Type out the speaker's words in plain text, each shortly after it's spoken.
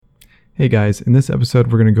Hey guys, in this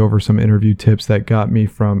episode, we're going to go over some interview tips that got me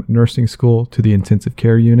from nursing school to the intensive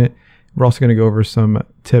care unit. We're also going to go over some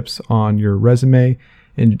tips on your resume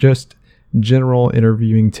and just general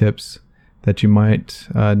interviewing tips that you might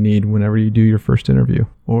need whenever you do your first interview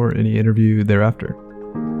or any interview thereafter.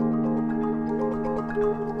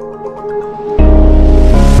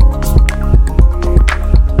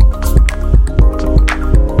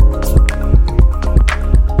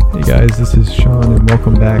 Hey guys, this is Sean and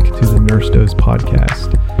welcome back to the Nurse Dose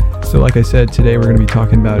podcast. So like I said, today we're going to be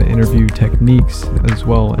talking about interview techniques as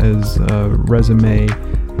well as resume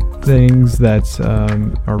things that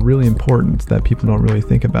are really important that people don't really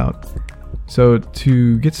think about. So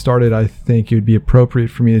to get started, I think it would be appropriate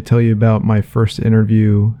for me to tell you about my first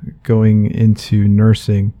interview going into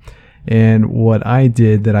nursing and what I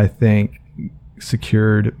did that I think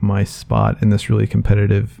secured my spot in this really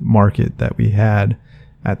competitive market that we had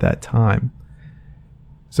at that time.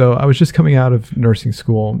 So I was just coming out of nursing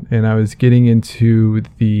school and I was getting into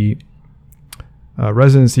the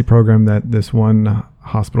residency program that this one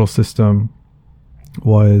hospital system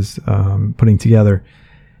was putting together.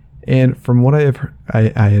 And from what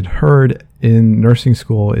I had heard in nursing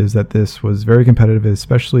school is that this was very competitive,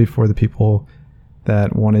 especially for the people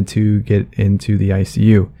that wanted to get into the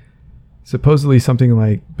ICU. Supposedly something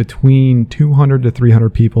like between 200 to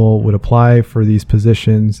 300 people would apply for these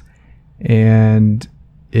positions, and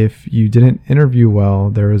if you didn't interview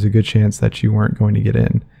well, there was a good chance that you weren't going to get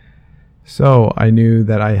in. So I knew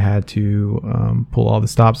that I had to pull all the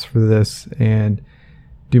stops for this and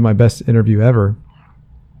do my best interview ever.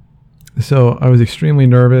 So I was extremely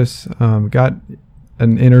nervous, got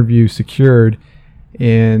an interview secured,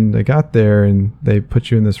 and I got there and they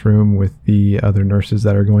put you in this room with the other nurses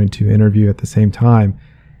that are going to interview at the same time.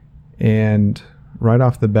 And right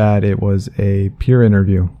off the bat, it was a peer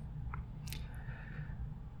interview.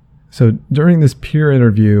 So during this peer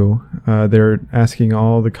interview, they're asking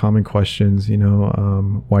all the common questions,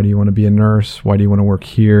 why do you want to be a nurse? Why do you want to work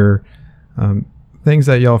here? Things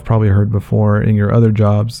that y'all have probably heard before in your other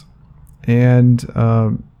jobs. And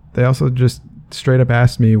they also just straight up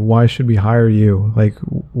asked me, why should we hire you? Like,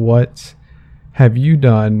 what have you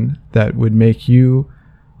done that would make you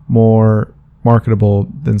more marketable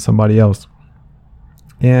than somebody else?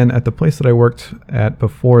 And at the place that I worked at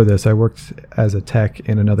before this, I worked as a tech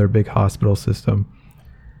in another big hospital system.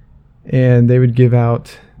 And they would give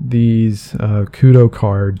out these kudo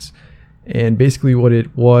cards. And basically what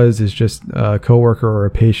it was is just a coworker or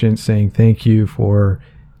a patient saying thank you for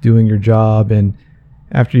doing your job. And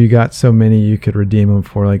after you got so many, you could redeem them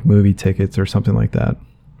for like movie tickets or something like that.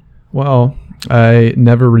 Well, I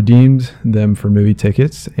never redeemed them for movie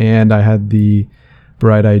tickets, and I had the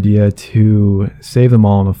bright idea to save them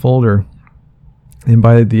all in a folder. And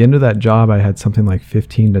by the end of that job, I had something like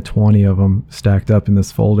 15 to 20 of them stacked up in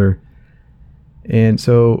this folder. And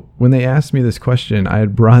so when they asked me this question, I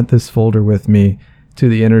had brought this folder with me to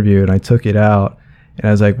the interview, and I took it out, and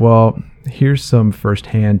I was like, well, here's some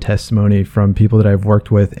firsthand testimony from people that I've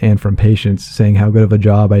worked with and from patients saying how good of a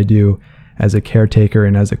job I do as a caretaker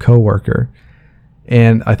and as a coworker.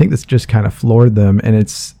 And I think this just kind of floored them, and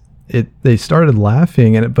they started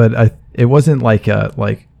laughing, but it wasn't like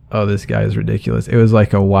oh, this guy is ridiculous. It was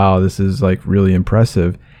like, oh wow, this is like really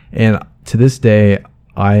impressive. And to this day,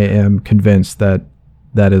 I am convinced that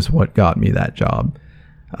that is what got me that job.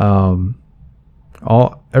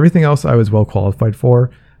 Everything else I was well qualified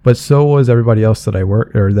for, but so was everybody else that I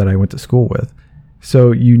worked or that I went to school with.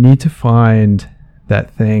 So you need to find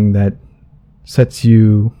that thing that sets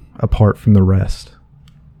you apart from the rest.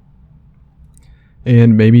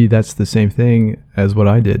 And maybe that's the same thing as what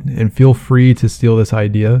I did. And feel free to steal this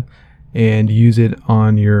idea and use it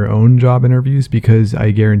on your own job interviews, because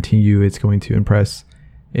I guarantee you it's going to impress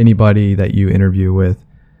anybody that you interview with.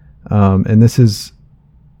 And this is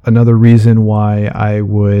another reason why I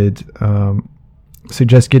would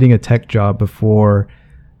suggest getting a tech job before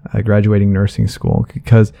graduating nursing school,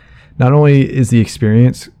 because not only is the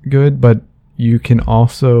experience good, but you can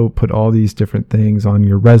also put all these different things on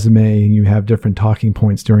your resume and you have different talking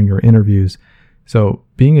points during your interviews. So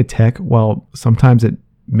being a tech, while sometimes it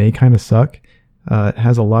may kind of suck, it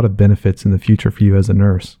has a lot of benefits in the future for you as a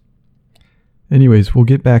nurse. Anyways, we'll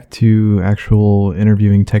get back to actual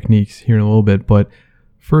interviewing techniques here in a little bit, but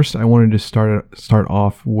first I wanted to start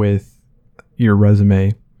off with your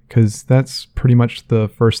resume, because that's pretty much the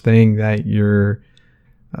first thing that your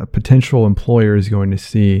potential employer is going to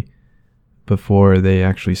see before they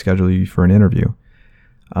actually schedule you for an interview.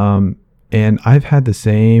 And I've had the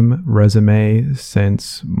same resume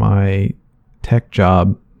since my tech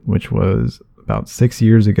job, which was about 6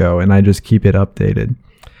 years ago, and I just keep it updated.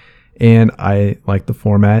 And I like the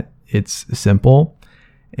format. It's simple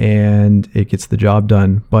and it gets the job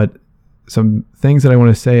done. But some things that I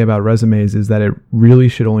want to say about resumes is that it really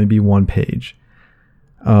should only be one page.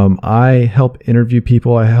 I help interview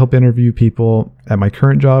people. I help interview people at my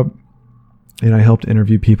current job, and I helped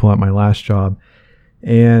interview people at my last job.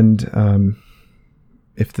 And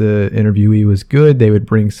if the interviewee was good, they would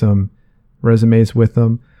bring some resumes with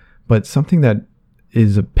them. But something that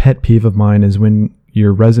is a pet peeve of mine is when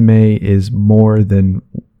your resume is more than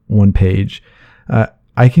one page.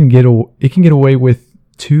 It can get away with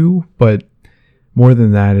 2, but more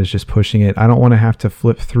than that is just pushing it. I don't want to have to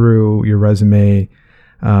flip through your resume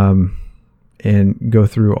and go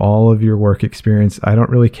through all of your work experience. I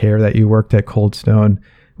don't really care that you worked at Cold Stone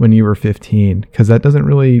when you were 15, because it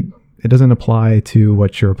doesn't apply to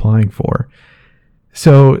what you're applying for.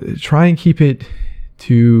 So try and keep it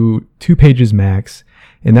to 2 pages max.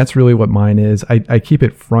 And that's really what mine is. I keep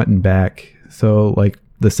it front and back. So like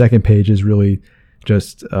the second page is really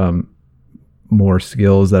just more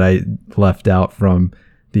skills that I left out from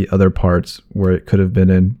the other parts where it could have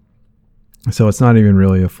been in. So it's not even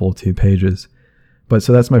really a full 2 pages. But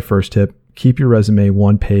so that's my first tip. Keep your resume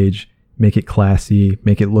 1 page, make it classy,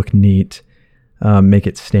 make it look neat, make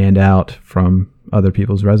it stand out from other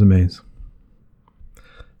people's resumes.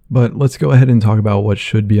 But let's go ahead and talk about what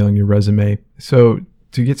should be on your resume. So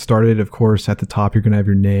to get started, of course, at the top, you're going to have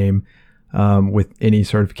your name with any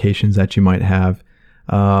certifications that you might have.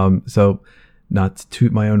 So not to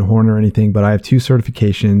toot my own horn or anything, but I have 2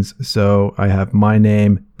 certifications. So I have my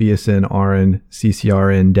name, BSN RN,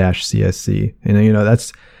 CCRN-CSC. And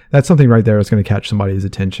that's something right there that's going to catch somebody's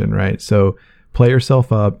attention, right? So play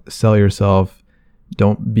yourself up, sell yourself.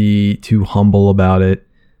 Don't be too humble about it.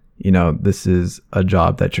 This is a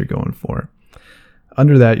job that you're going for.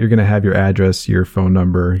 Under that, you're going to have your address, your phone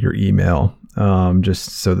number, your email, just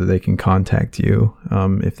so that they can contact you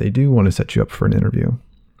if they do want to set you up for an interview.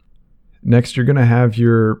 Next, you're going to have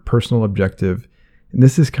your personal objective. And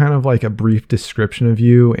this is kind of like a brief description of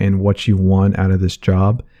you and what you want out of this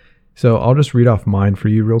job. So I'll just read off mine for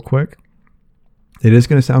you real quick. It is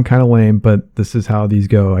going to sound kind of lame, but this is how these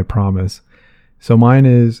go, I promise. So mine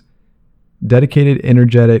is dedicated,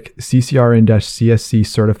 energetic, CCRN-CSC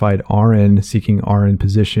certified RN seeking RN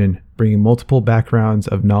position, bringing multiple backgrounds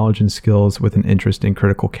of knowledge and skills with an interest in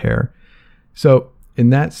critical care. So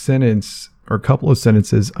in that sentence, or a couple of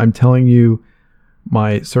sentences, I'm telling you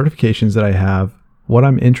my certifications that I have, what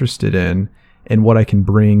I'm interested in, and what I can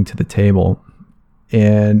bring to the table.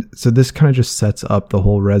 And so this kind of just sets up the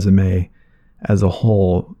whole resume as a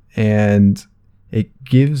whole, and it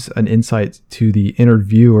gives an insight to the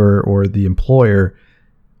interviewer or the employer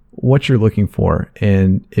what you're looking for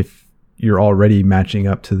and if you're already matching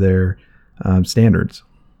up to their standards.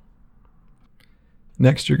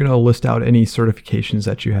 Next, you're going to list out any certifications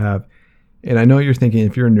that you have. And I know you're thinking,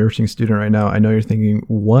 if you're a nursing student right now, I know you're thinking,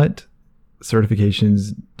 what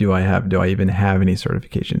certifications do I have? Do I even have any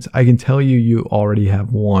certifications? I can tell you, you already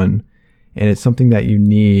have one, and it's something that you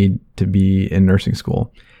need to be in nursing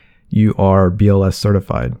school. You are BLS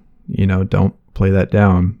certified. Don't play that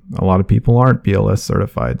down. A lot of people aren't BLS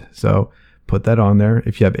certified. So put that on there.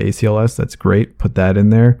 If you have ACLS, that's great. Put that in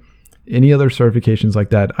there. Any other certifications like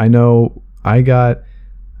that? I know I got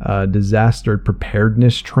disaster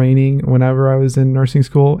preparedness training whenever I was in nursing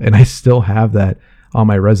school, and I still have that on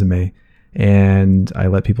my resume. And I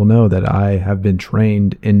let people know that I have been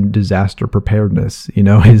trained in disaster preparedness.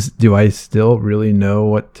 Do I still really know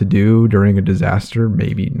what to do during a disaster?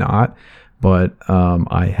 Maybe not, but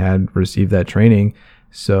I had received that training.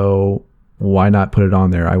 So why not put it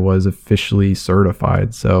on there? I was officially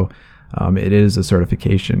certified. So it is a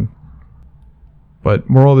certification. But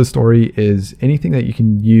moral of the story is anything that you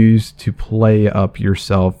can use to play up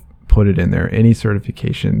yourself, put it in there. Any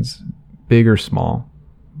certifications, big or small,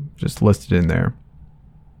 just list it in there.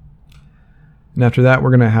 And after that,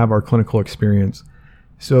 we're going to have our clinical experience.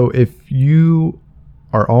 So if you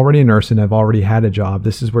are already a nurse and have already had a job,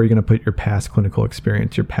 this is where you're going to put your past clinical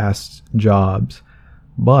experience, your past jobs.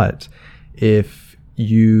 But if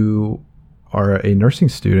you are a nursing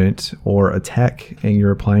student or a tech and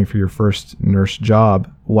you're applying for your first nurse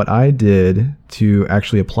job, what I did to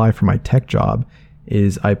actually apply for my tech job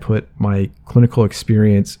is I put my clinical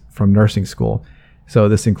experience from nursing school. So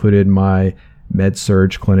this included my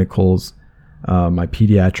med-surg clinicals, my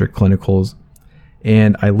pediatric clinicals,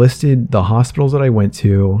 and I listed the hospitals that I went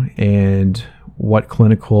to and what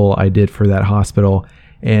clinical I did for that hospital,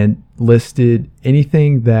 and listed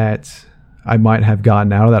anything that I might have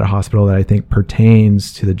gotten out of that hospital that I think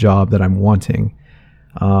pertains to the job that I'm wanting.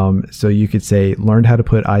 So you could say, learned how to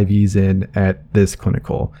put IVs in at this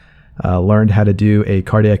clinical, learned how to do a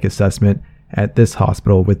cardiac assessment at this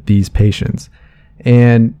hospital with these patients.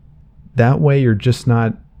 And that way you're just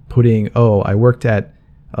not putting, oh, I worked at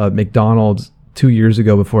McDonald's 2 years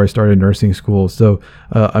ago before I started nursing school, so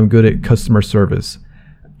I'm good at customer service.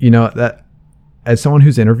 That as someone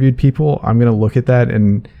who's interviewed people, I'm going to look at that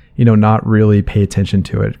and, not really pay attention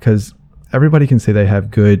to it, because everybody can say they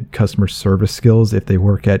have good customer service skills if they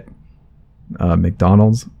work at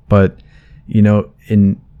McDonald's. But,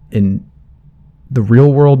 in the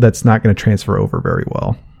real world, that's not going to transfer over very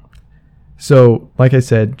well. So, like I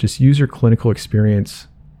said, just use your clinical experience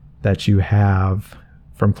that you have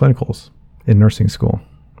from clinicals in nursing school.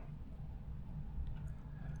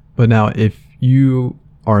 But now, if you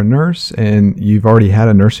are a nurse and you've already had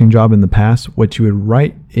a nursing job in the past, what you would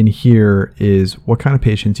write in here is what kind of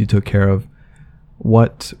patients you took care of,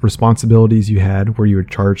 what responsibilities you had, were you a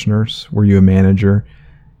charge nurse, were you a manager,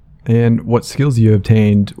 and what skills you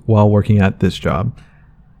obtained while working at this job.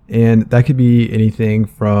 And that could be anything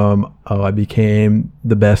from, I became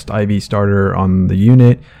the best IV starter on the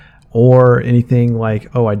unit, or anything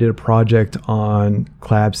like, I did a project on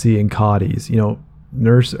CLABSI and CODIs.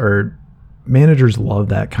 Nurse or managers love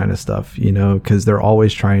that kind of stuff, because they're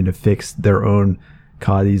always trying to fix their own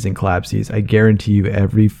CODIs and CLABSIs. I guarantee you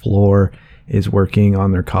every floor is working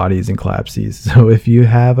on their CODIs and CLABSIs. So if you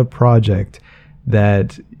have a project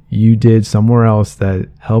that you did somewhere else that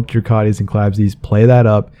helped your CODIs and CLABSIs, play that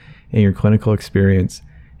up in your clinical experience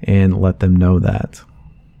and let them know that.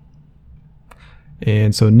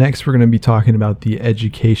 And so next we're going to be talking about the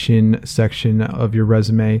education section of your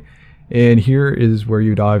resume. And here is where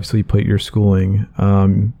you'd obviously put your schooling.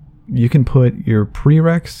 You can put your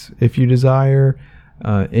prereqs if you desire,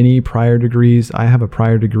 any prior degrees. I have a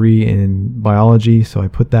prior degree in biology, so I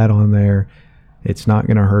put that on there. It's not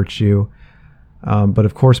going to hurt you. But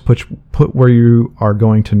of course, put where you are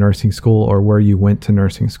going to nursing school or where you went to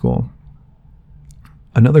nursing school.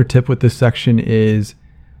 Another tip with this section is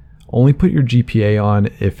only put your GPA on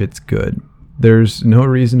if it's good. There's no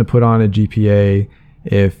reason to put on a GPA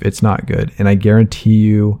if it's not good. And I guarantee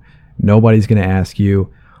you, nobody's going to ask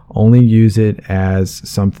you. Only use it as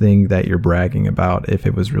something that you're bragging about if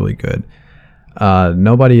it was really good.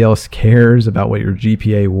 Nobody else cares about what your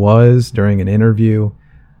GPA was during an interview.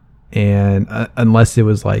 And unless it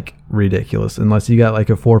was like ridiculous, unless you got like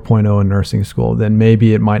a 4.0 in nursing school, then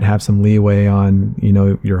maybe it might have some leeway on,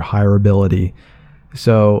 your hireability.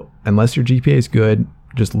 So unless your GPA is good,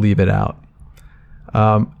 just leave it out.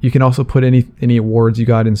 You can also put any awards you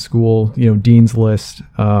got in school, Dean's List.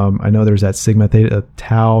 I know there's that Sigma Theta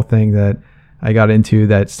Tau thing that I got into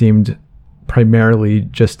that seemed primarily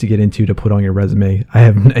just to get into to put on your resume.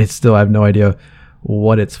 I still have no idea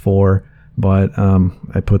what it's for. But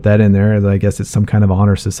I put that in there. I guess it's some kind of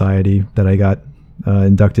honor society that I got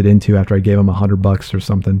inducted into after I gave them $100 or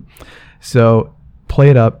something. So play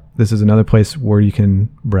it up. This is another place where you can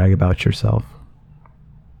brag about yourself.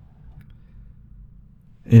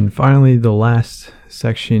 And finally, the last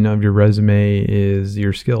section of your resume is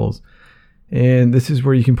your skills. And this is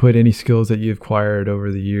where you can put any skills that you've acquired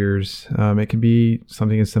over the years. It can be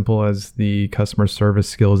something as simple as the customer service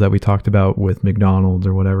skills that we talked about with McDonald's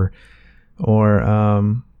or whatever.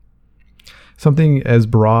 Or something as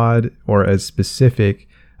broad or as specific.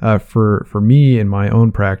 For me in my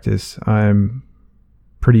own practice, I'm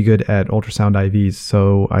pretty good at ultrasound IVs.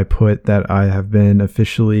 So I put that I have been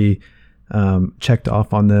officially checked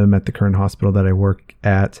off on them at the current hospital that I work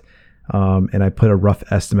at. And I put a rough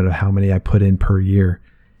estimate of how many I put in per year.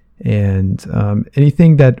 And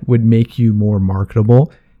anything that would make you more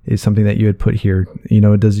marketable is something that you would put here.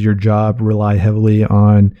 Does your job rely heavily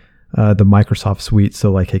on the Microsoft suite,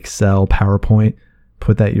 so like Excel, PowerPoint?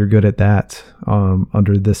 Put that you're good at that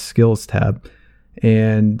under this skills tab.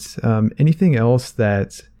 And anything else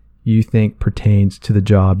that you think pertains to the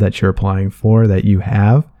job that you're applying for that you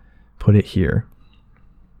have, put it here.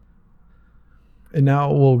 And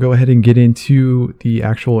now we'll go ahead and get into the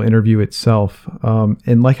actual interview itself.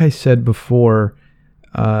 And like I said before,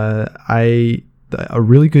 a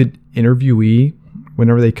really good interviewee,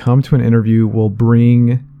 whenever they come to an interview, will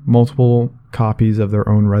bring multiple copies of their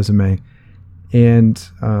own resume. And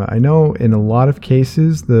I know in a lot of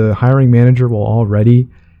cases, the hiring manager will already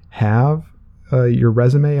have your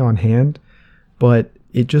resume on hand, but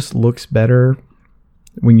it just looks better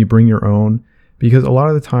when you bring your own. Because a lot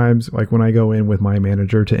of the times, like when I go in with my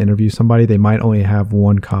manager to interview somebody, they might only have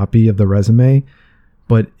one copy of the resume.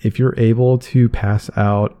 But if you're able to pass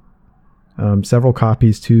out several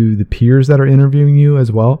copies to the peers that are interviewing you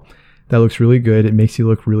as well, that looks really good. It makes you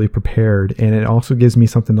look really prepared. And it also gives me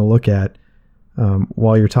something to look at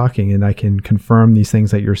while you're talking, and I can confirm these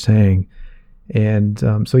things that you're saying. And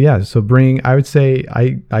I would say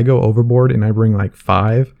I go overboard and I bring like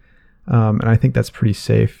 5. And I think that's pretty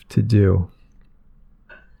safe to do.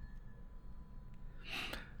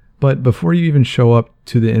 But before you even show up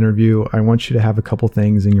to the interview, I want you to have a couple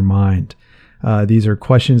things in your mind. These are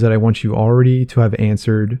questions that I want you already to have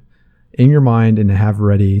answered in your mind and to have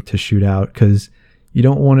ready to shoot out, because you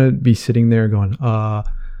don't want to be sitting there going,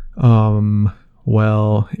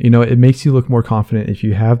 well, it makes you look more confident if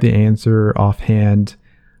you have the answer offhand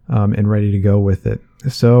and ready to go with it.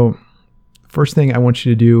 So first thing I want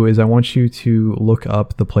you to do is I want you to look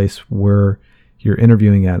up the place where you're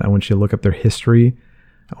interviewing at. I want you to look up their history.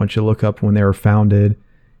 I want you to look up when they were founded.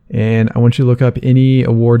 And I want you to look up any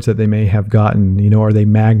awards that they may have gotten. Are they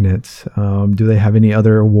magnets? Do they have any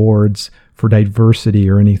other awards for diversity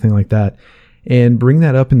or anything like that? And bring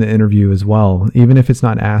that up in the interview as well. Even if it's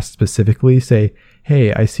not asked specifically, say,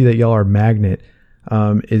 hey, I see that y'all are magnet.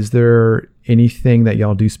 Is there anything that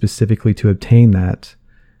y'all do specifically to obtain that?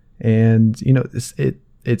 And,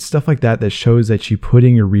 it's stuff like that that shows that you put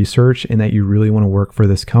in your research and that you really want to work for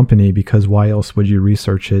this company, because why else would you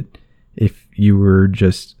research it if you were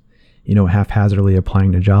just, haphazardly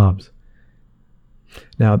applying to jobs?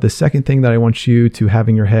 Now, the second thing that I want you to have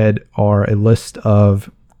in your head are a list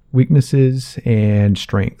of weaknesses and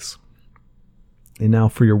strengths. And now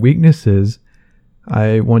for your weaknesses,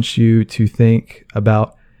 I want you to think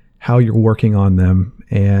about how you're working on them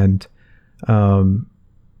and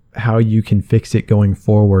how you can fix it going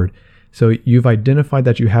forward. So you've identified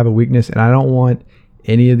that you have a weakness, and I don't want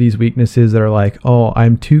any of these weaknesses that are like, oh,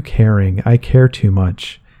 I'm too caring, I care too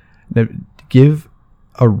much. Now, give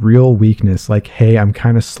a real weakness, like, hey, I'm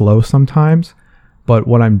kind of slow sometimes, but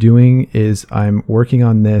what I'm doing is I'm working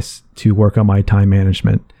on this to work on my time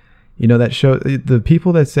management. That show the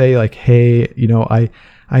people that say like, hey,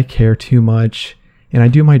 I care too much and I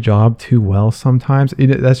do my job too well sometimes.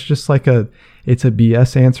 That's just like it's a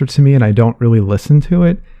BS answer to me, and I don't really listen to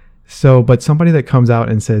it. So, but somebody that comes out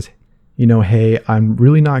and says, hey, I'm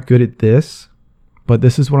really not good at this, but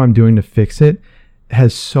this is what I'm doing to fix it,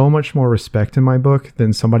 has so much more respect in my book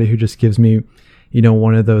than somebody who just gives me,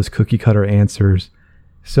 one of those cookie cutter answers.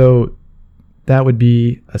 So that would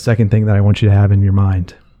be a second thing that I want you to have in your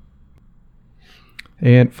mind.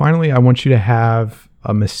 And finally, I want you to have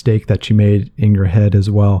a mistake that you made in your head as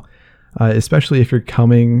well. Especially if you're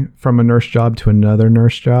coming from a nurse job to another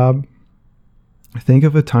nurse job. Think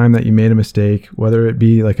of a time that you made a mistake, whether it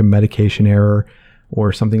be like a medication error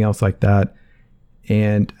or something else like that,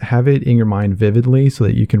 and have it in your mind vividly so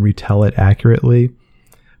that you can retell it accurately.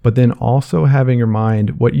 But then also have in your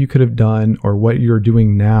mind what you could have done or what you're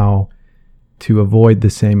doing now to avoid the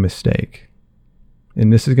same mistake.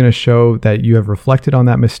 And this is going to show that you have reflected on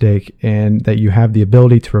that mistake and that you have the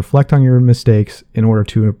ability to reflect on your mistakes in order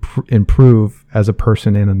to improve as a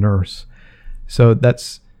person and a nurse. So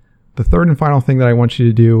that's the third and final thing that I want you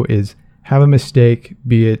to do is have a mistake,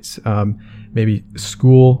 be it maybe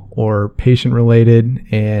school or patient related,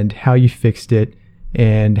 and how you fixed it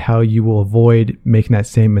and how you will avoid making that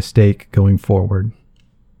same mistake going forward.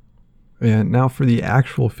 And now for the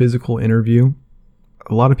actual physical interview.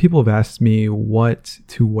 A lot of people have asked me what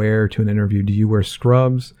to wear to an interview. Do you wear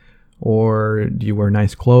scrubs or do you wear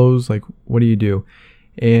nice clothes? Like, what do you do?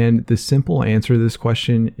 And the simple answer to this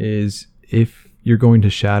question is if you're going to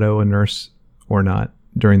shadow a nurse or not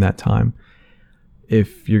during that time.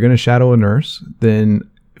 If you're going to shadow a nurse, then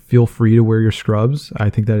feel free to wear your scrubs. I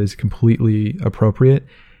think that is completely appropriate.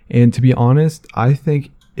 And to be honest, I think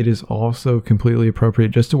it is also completely appropriate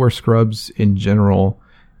just to wear scrubs in general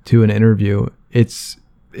to an interview. It's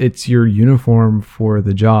your uniform for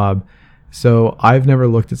the job. So I've never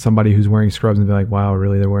looked at somebody who's wearing scrubs and be like, wow,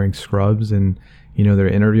 really, they're wearing scrubs and they're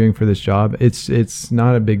interviewing for this job. It's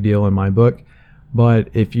not a big deal in my book. But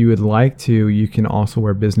if you would like to, you can also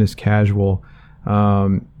wear business casual.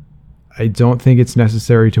 I don't think it's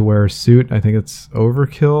necessary to wear a suit. I think it's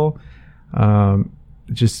overkill.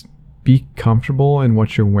 Just be comfortable in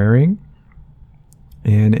what you're wearing.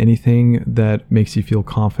 And anything that makes you feel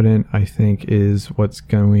confident, I think, is what's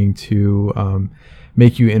going to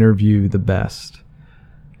make you interview the best.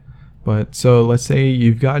 But so let's say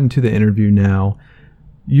you've gotten to the interview now.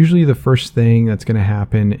 Usually the first thing that's going to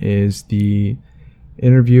happen is the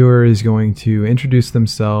interviewer is going to introduce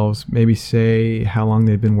themselves, maybe say how long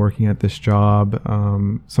they've been working at this job,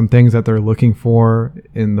 some things that they're looking for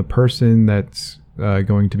in the person that's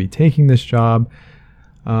going to be taking this job.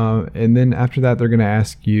 And then after that, they're going to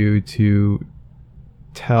ask you to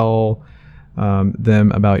tell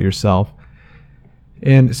them about yourself.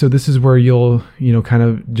 And so this is where you'll, kind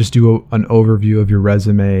of just do an overview of your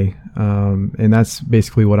resume. And that's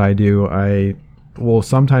basically what I do. I will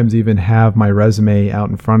sometimes even have my resume out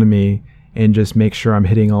in front of me and just make sure I'm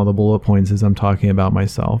hitting all the bullet points as I'm talking about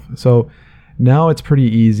myself. So now it's pretty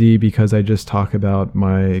easy because I just talk about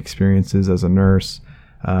my experiences as a nurse.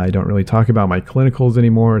 I don't really talk about my clinicals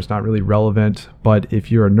anymore. It's not really relevant. But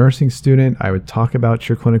if you're a nursing student, I would talk about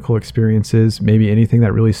your clinical experiences, maybe anything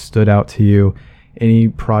that really stood out to you, any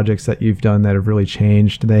projects that you've done that have really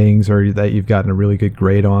changed things, or that you've gotten a really good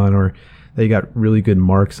grade on, or that you got really good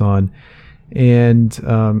marks on. And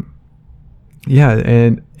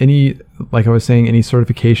and any, like I was saying, any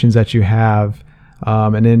certifications that you have,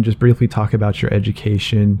 and then just briefly talk about your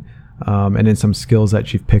education, and then some skills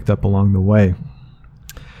that you've picked up along the way.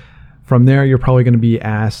 From there, you're probably going to be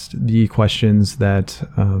asked the questions that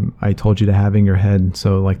I told you to have in your head.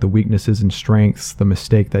 So like the weaknesses and strengths, the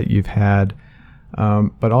mistake that you've had.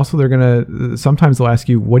 But also sometimes they'll ask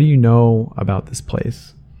you, what do you know about this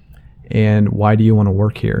place? And why do you want to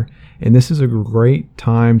work here? And this is a great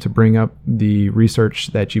time to bring up the research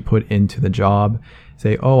that you put into the job.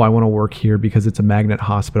 Say, I want to work here because it's a magnet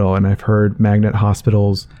hospital. And I've heard magnet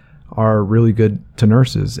hospitals are really good to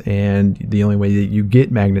nurses. And the only way that you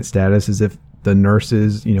get magnet status is if the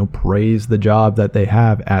nurses, praise the job that they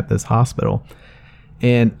have at this hospital.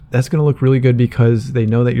 And that's going to look really good because they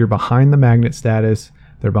know that you're behind the magnet status.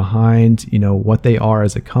 They're behind, what they are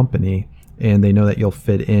as a company, and they know that you'll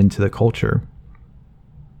fit into the culture.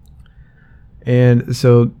 And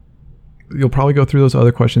so you'll probably go through those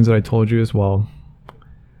other questions that I told you as well.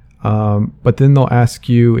 But then they'll ask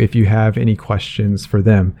you if you have any questions for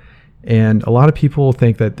them. And a lot of people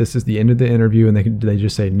think that this is the end of the interview and they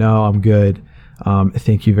just say, no, I'm good.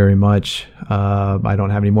 Thank you very much. I don't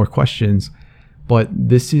have any more questions. But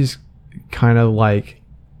this is kind of like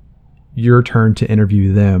your turn to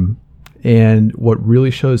interview them. And what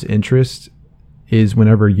really shows interest is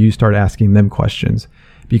whenever you start asking them questions.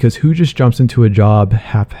 Because who just jumps into a job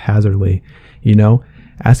haphazardly?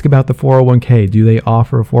 Ask about the 401k. Do they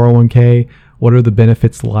offer a 401k? What are the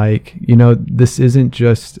benefits like? This isn't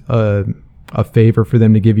just a favor for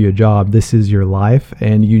them to give you a job. This is your life,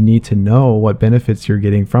 and you need to know what benefits you're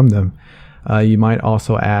getting from them. You might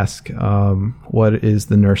also ask, what is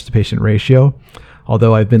the nurse to patient ratio?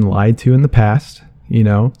 Although I've been lied to in the past,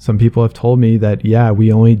 some people have told me that,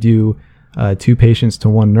 we only do 2 patients to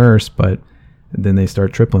 1 nurse, but then they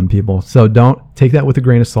start tripling people. So don't take that with a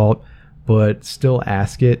grain of salt, but still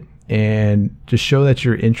ask it and just show that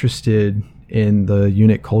you're interested in the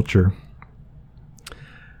unit culture.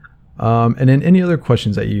 And then any other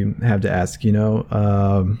questions that you have to ask,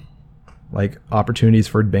 like opportunities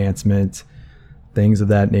for advancement, things of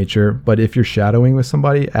that nature. But if you're shadowing with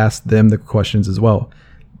somebody, ask them the questions as well.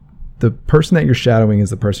 The person that you're shadowing is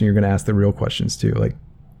the person you're going to ask the real questions to. Like,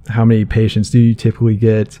 how many patients do you typically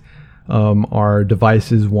get? Are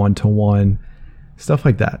devices 1-to-1? Stuff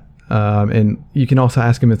like that. And you can also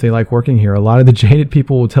ask them if they like working here. A lot of the jaded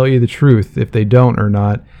people will tell you the truth if they don't or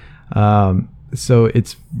not. So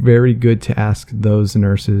it's very good to ask those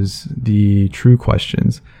nurses the true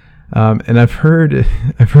questions. And I've heard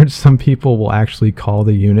some people will actually call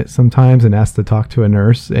the unit sometimes and ask to talk to a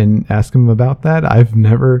nurse and ask them about that. I've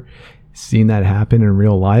never seen that happen in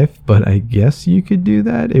real life, but I guess you could do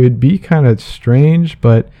that. It would be kind of strange,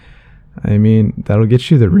 but I mean, that'll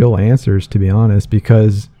get you the real answers, to be honest,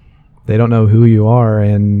 because they don't know who you are,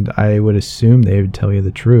 and I would assume they would tell you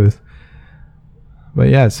the truth. But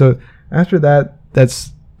yeah, so after that,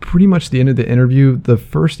 that's pretty much the end of the interview. The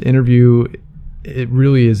first interview, it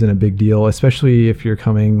really isn't a big deal, especially if you're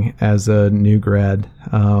coming as a new grad.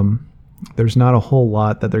 There's not a whole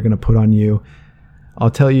lot that they're going to put on you.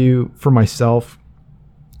 I'll tell you, for myself,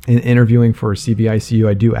 in interviewing for CVICU,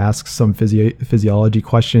 I do ask some physiology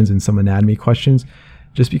questions and some anatomy questions,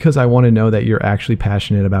 just because I want to know that you're actually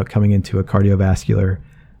passionate about coming into a cardiovascular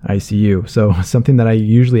ICU. So something that I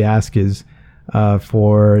usually ask is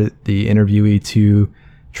for the interviewee to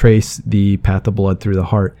trace the path of blood through the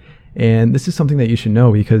heart. And this is something that you should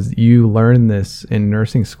know because you learn this in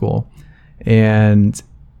nursing school. And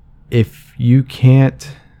if you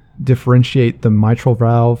can't differentiate the mitral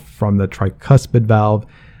valve from the tricuspid valve,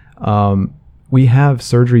 we have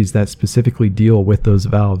surgeries that specifically deal with those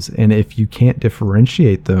valves. And if you can't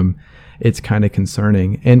differentiate them, it's kind of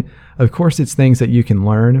concerning. And of course, it's things that you can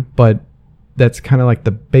learn, but that's kind of like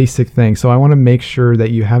the basic thing. So I want to make sure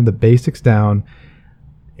that you have the basics down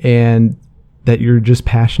and that you're just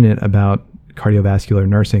passionate about cardiovascular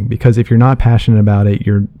nursing, because if you're not passionate about it,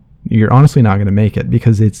 you're honestly not going to make it,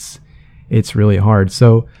 because it's really hard.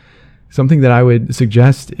 So something that I would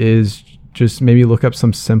suggest is just maybe look up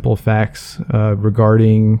some simple facts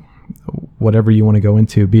regarding whatever you want to go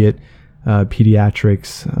into, be it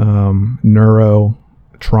pediatrics, neuro,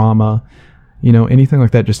 trauma, anything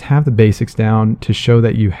like that. Just have the basics down to show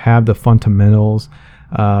that you have the fundamentals,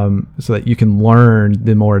 so that you can learn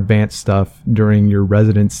the more advanced stuff during your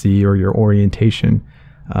residency or your orientation.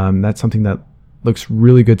 That's something that looks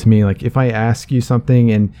really good to me. Like if I ask you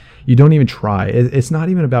something and you don't even try, it's not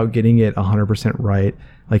even about getting it 100% right.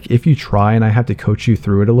 Like if you try and I have to coach you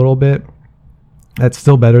through it a little bit, that's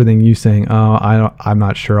still better than you saying, oh, I'm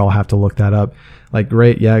not sure, I'll have to look that up. Like,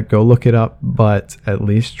 great, yeah, go look it up, but at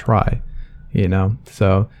least try,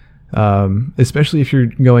 So especially if you're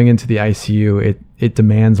going into the ICU, it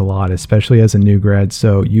demands a lot, especially as a new grad.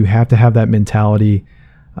 So you have to have that mentality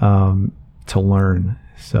to learn.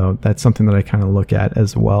 So that's something that I kind of look at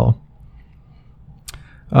as well.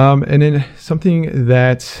 And then something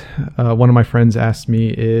that one of my friends asked me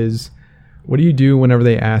is, what do you do whenever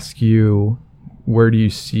they ask you, where do you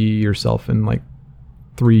see yourself in like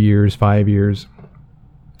 3 years, 5 years?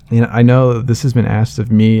 And I know this has been asked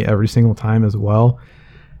of me every single time as well.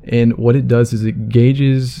 And what it does is it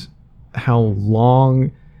gauges how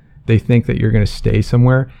long they think that you're going to stay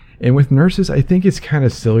somewhere. And with nurses, I think it's kind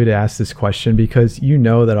of silly to ask this question because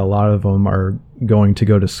that a lot of them are going to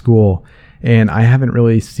go to school. And I haven't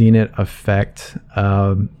really seen it affect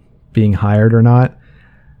being hired or not,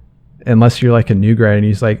 unless you're like a new grad and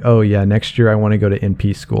he's like, oh yeah, next year I want to go to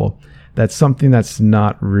NP school. That's something that's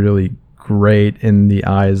not really great in the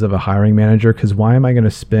eyes of a hiring manager, because why am I going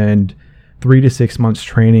to spend 3 to 6 months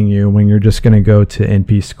training you when you're just going to go to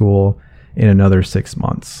NP school in another 6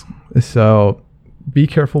 months? So be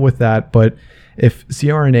careful with that. But if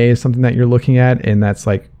CRNA is something that you're looking at and that's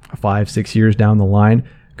like 5-6 years down the line,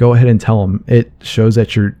 go ahead and tell them. It shows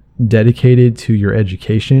that you're dedicated to your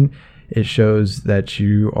education. It shows that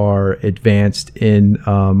you are advanced in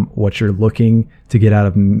what you're looking to get out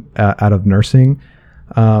of nursing.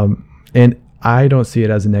 And I don't see it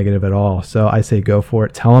as a negative at all. So I say go for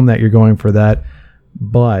it. Tell them that you're going for that,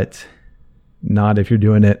 but not if you're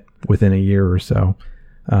doing it within a year or so,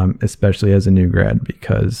 especially as a new grad,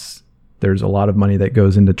 because there's a lot of money that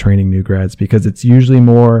goes into training new grads, because it's usually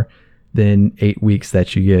more than 8 weeks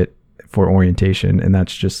that you get for orientation. And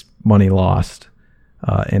that's just money lost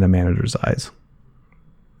in a manager's eyes.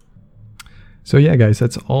 So yeah, guys,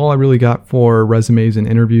 that's all I really got for resumes and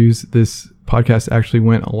interviews. This podcast actually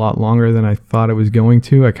went a lot longer than I thought it was going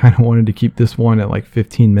to. I kind of wanted to keep this one at like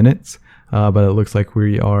 15 minutes, but it looks like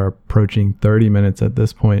we are approaching 30 minutes at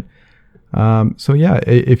this point. So yeah,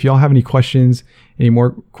 if y'all have any questions, any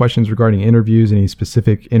more questions regarding interviews, any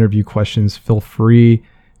specific interview questions, feel free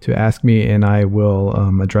to ask me and I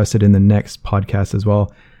will address it in the next podcast as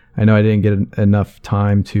well. I know I didn't get enough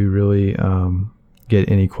time to really get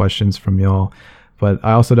any questions from y'all, but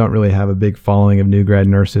I also don't really have a big following of new grad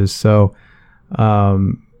nurses. So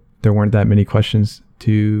there weren't that many questions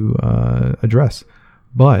to address.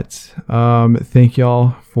 But thank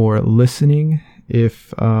y'all for listening.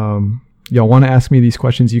 If y'all want to ask me these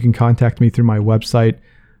questions, you can contact me through my website,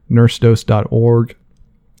 nursedose.org,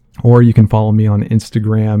 or you can follow me on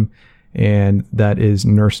Instagram, and that is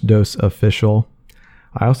nursedoseofficial.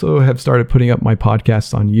 I also have started putting up my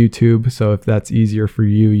podcasts on YouTube, so if that's easier for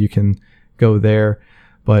you, you can go there.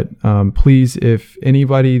 But please, if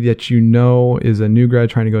anybody that you know is a new grad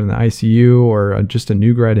trying to go to the ICU, or just a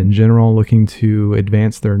new grad in general looking to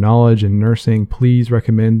advance their knowledge in nursing, please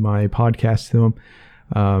recommend my podcast to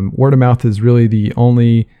them. Word of mouth is really the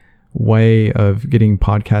only way of getting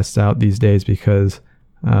podcasts out these days, because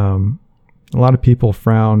a lot of people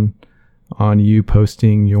frown on you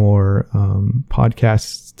posting your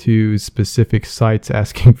podcasts to specific sites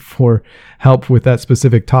asking for help with that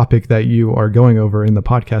specific topic that you are going over in the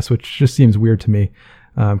podcast, which just seems weird to me,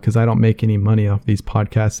 because I don't make any money off these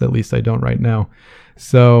podcasts. At least I don't right now.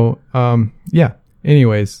 So yeah,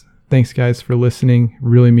 anyways, thanks guys for listening.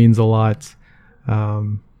 Really means a lot.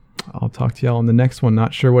 I'll talk to y'all on the next one.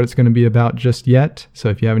 Not sure what it's going to be about just yet. So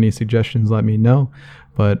if you have any suggestions, let me know.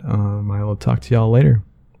 But I will talk to y'all later.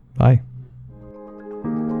 Bye.